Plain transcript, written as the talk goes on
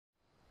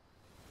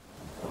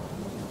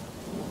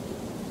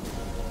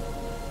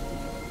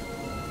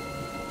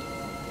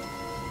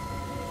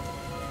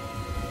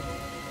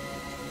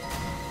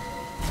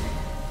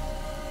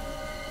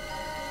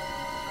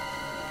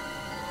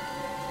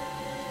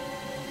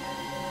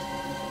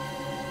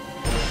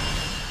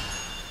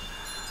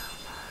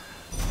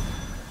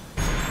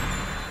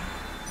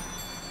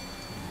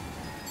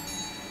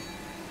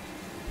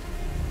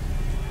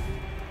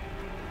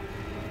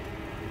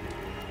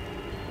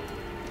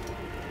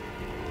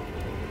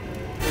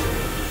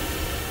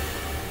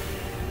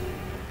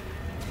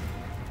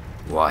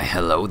Why,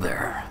 hello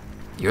there.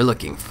 You're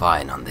looking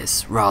fine on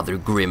this rather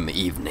grim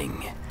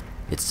evening.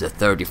 It's the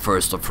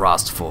 31st of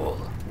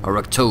Frostfall, or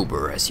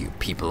October as you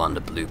people on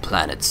the blue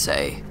planet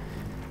say.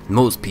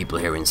 Most people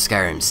here in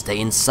Skyrim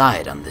stay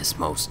inside on this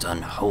most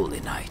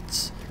unholy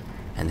night,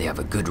 and they have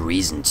a good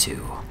reason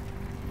to.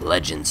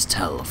 Legends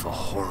tell of a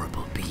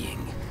horrible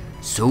being,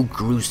 so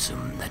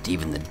gruesome that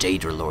even the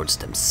Daedra Lords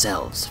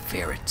themselves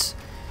fear it.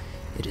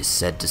 It is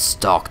said to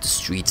stalk the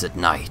streets at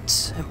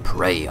night and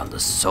prey on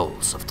the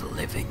souls of the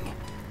living.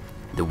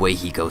 The way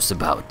he goes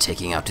about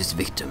taking out his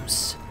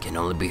victims can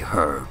only be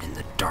heard in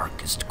the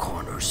darkest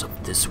corners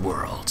of this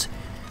world,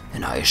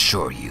 and I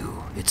assure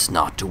you, it's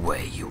not the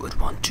way you would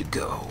want to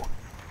go.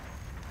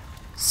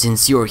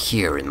 Since you're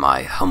here in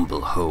my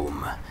humble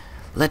home,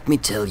 let me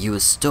tell you a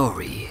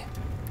story.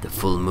 The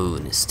full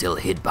moon is still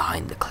hid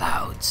behind the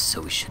clouds,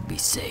 so we should be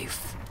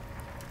safe.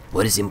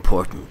 What is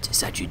important is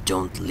that you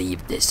don't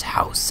leave this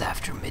house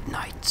after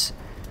midnight.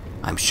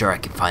 I'm sure I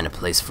can find a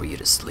place for you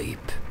to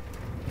sleep.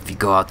 If you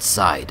go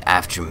outside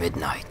after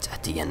midnight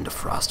at the end of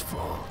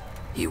Frostfall,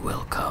 he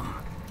will come.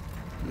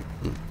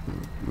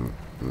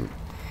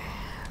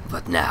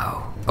 But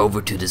now,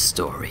 over to the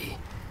story.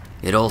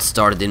 It all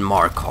started in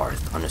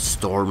Markarth on a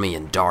stormy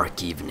and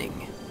dark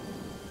evening.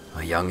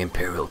 A young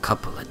imperial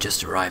couple had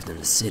just arrived in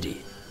the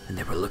city, and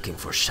they were looking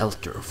for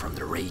shelter from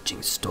the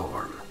raging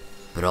storm.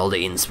 But all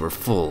the inns were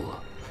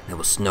full. There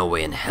was no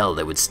way in hell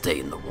they would stay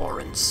in the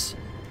warrens.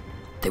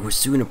 They were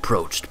soon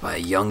approached by a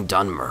young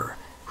Dunmer,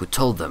 who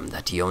told them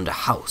that he owned a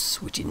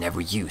house which he never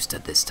used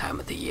at this time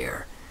of the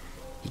year.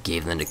 He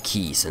gave them the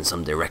keys and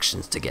some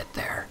directions to get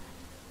there.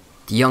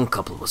 The young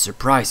couple was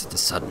surprised at the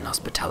sudden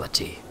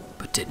hospitality,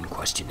 but didn't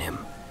question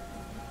him.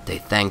 They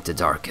thanked the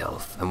Dark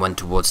Elf and went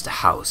towards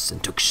the house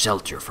and took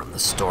shelter from the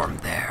storm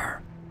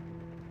there.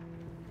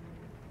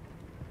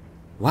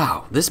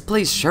 Wow, this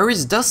place sure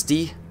is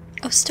dusty.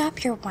 Oh,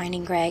 stop your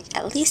whining, Greg.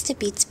 At least it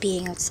beats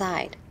being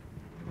outside.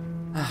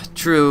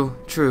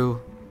 True.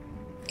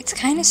 It's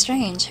kinda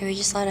strange how he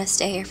just let us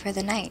stay here for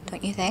the night,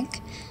 don't you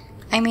think?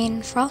 I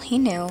mean, for all he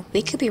knew,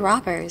 we could be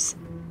robbers.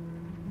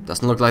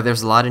 Doesn't look like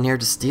there's a lot in here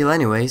to steal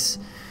anyways.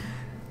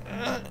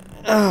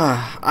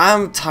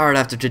 I'm tired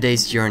after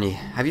today's journey.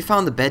 Have you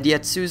found the bed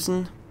yet,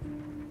 Susan?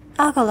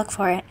 I'll go look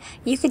for it.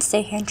 You could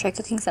stay here and try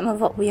cooking some of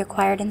what we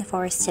acquired in the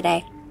forest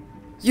today.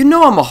 You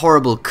know I'm a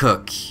horrible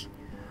cook.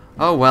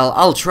 Oh well,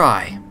 I'll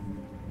try.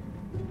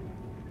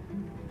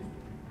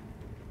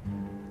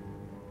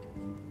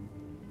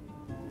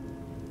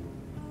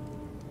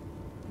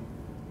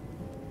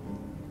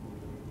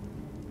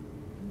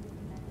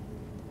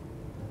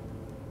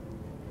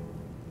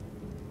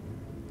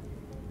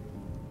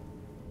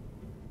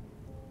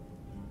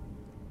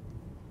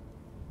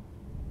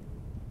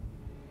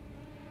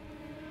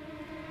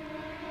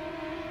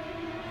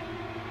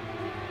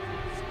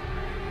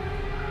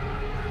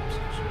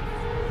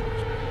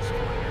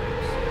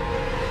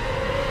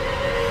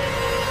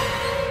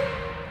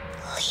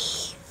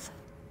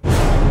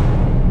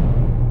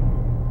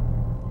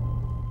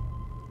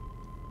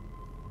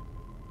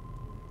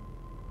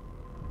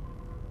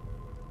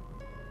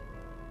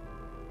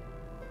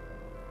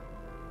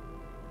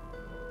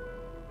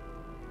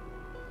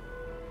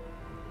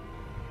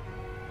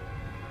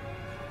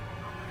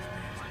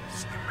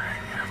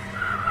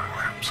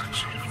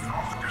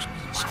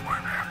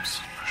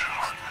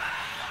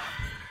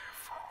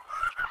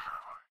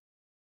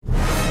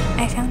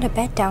 I found a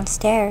bed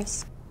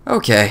downstairs.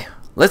 Okay,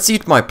 let's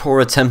eat my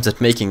poor attempt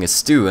at making a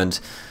stew and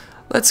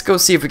let's go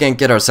see if we can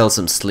get ourselves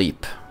some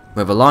sleep. We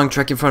have a long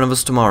trek in front of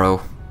us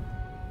tomorrow.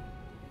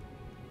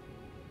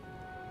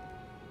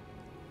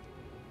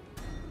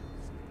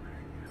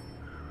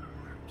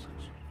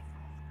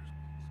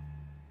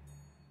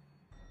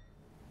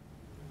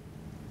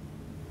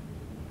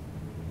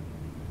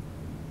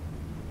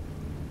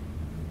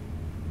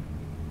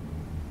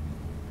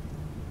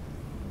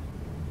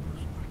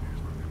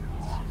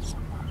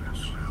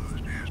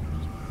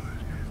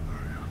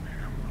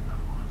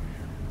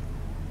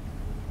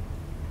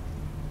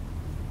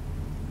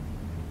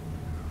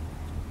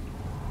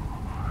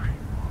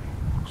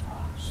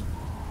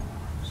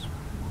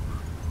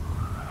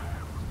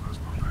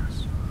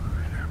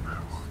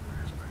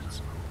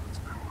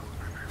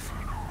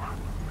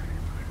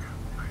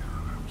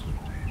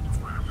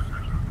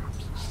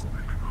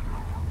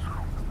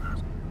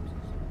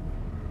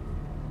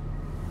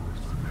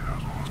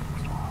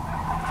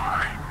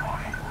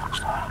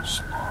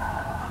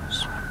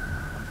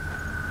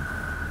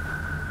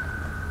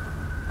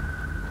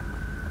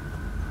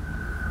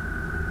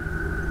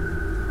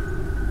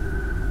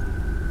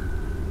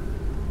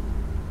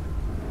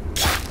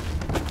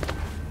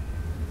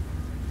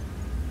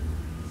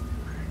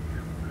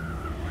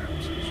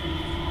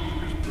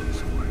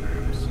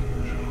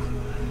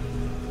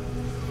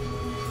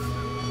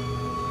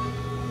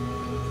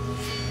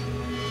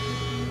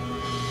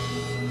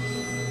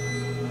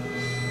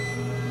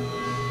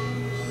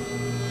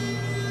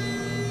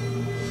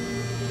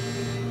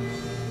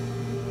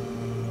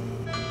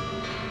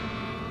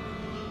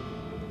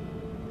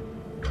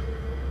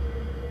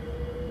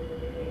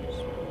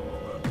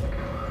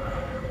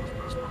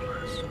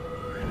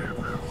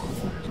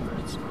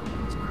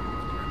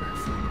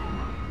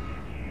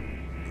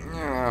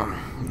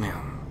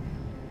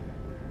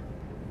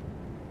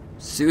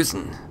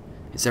 Susan,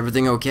 is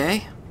everything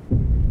okay?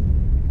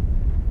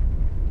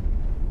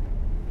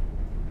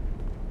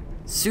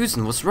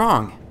 Susan, what's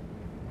wrong?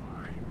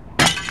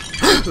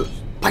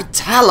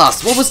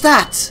 Vitalis, what was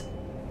that?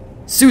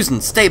 Susan,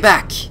 stay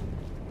back!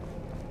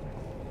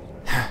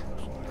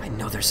 I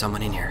know there's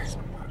someone in here.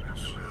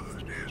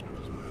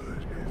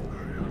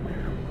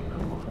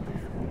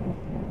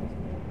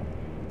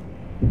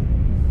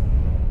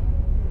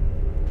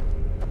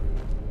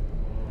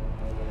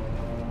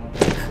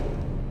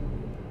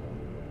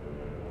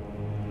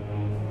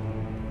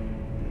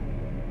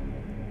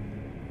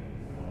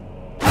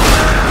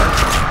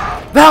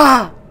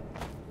 Ah!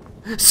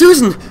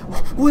 Susan!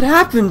 What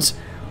happened?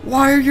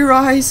 Why are your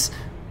eyes...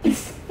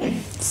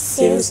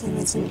 Susan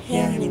isn't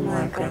here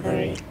anymore,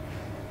 Gregory.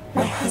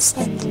 My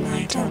husband and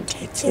I don't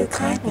take too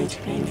kindly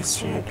to being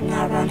disturbed in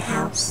our own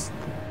house.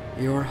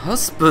 Your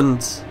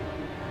husband?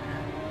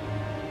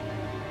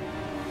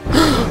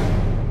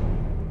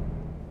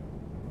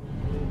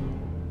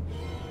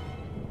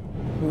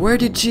 Where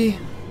did she...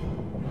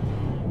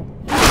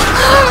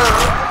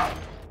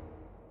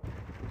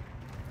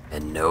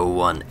 And no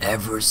one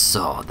ever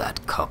saw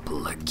that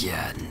couple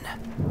again.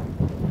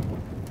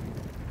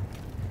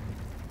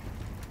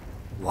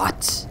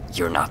 What?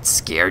 You're not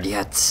scared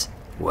yet?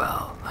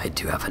 Well, I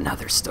do have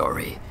another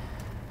story.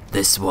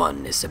 This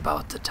one is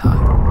about the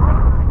time.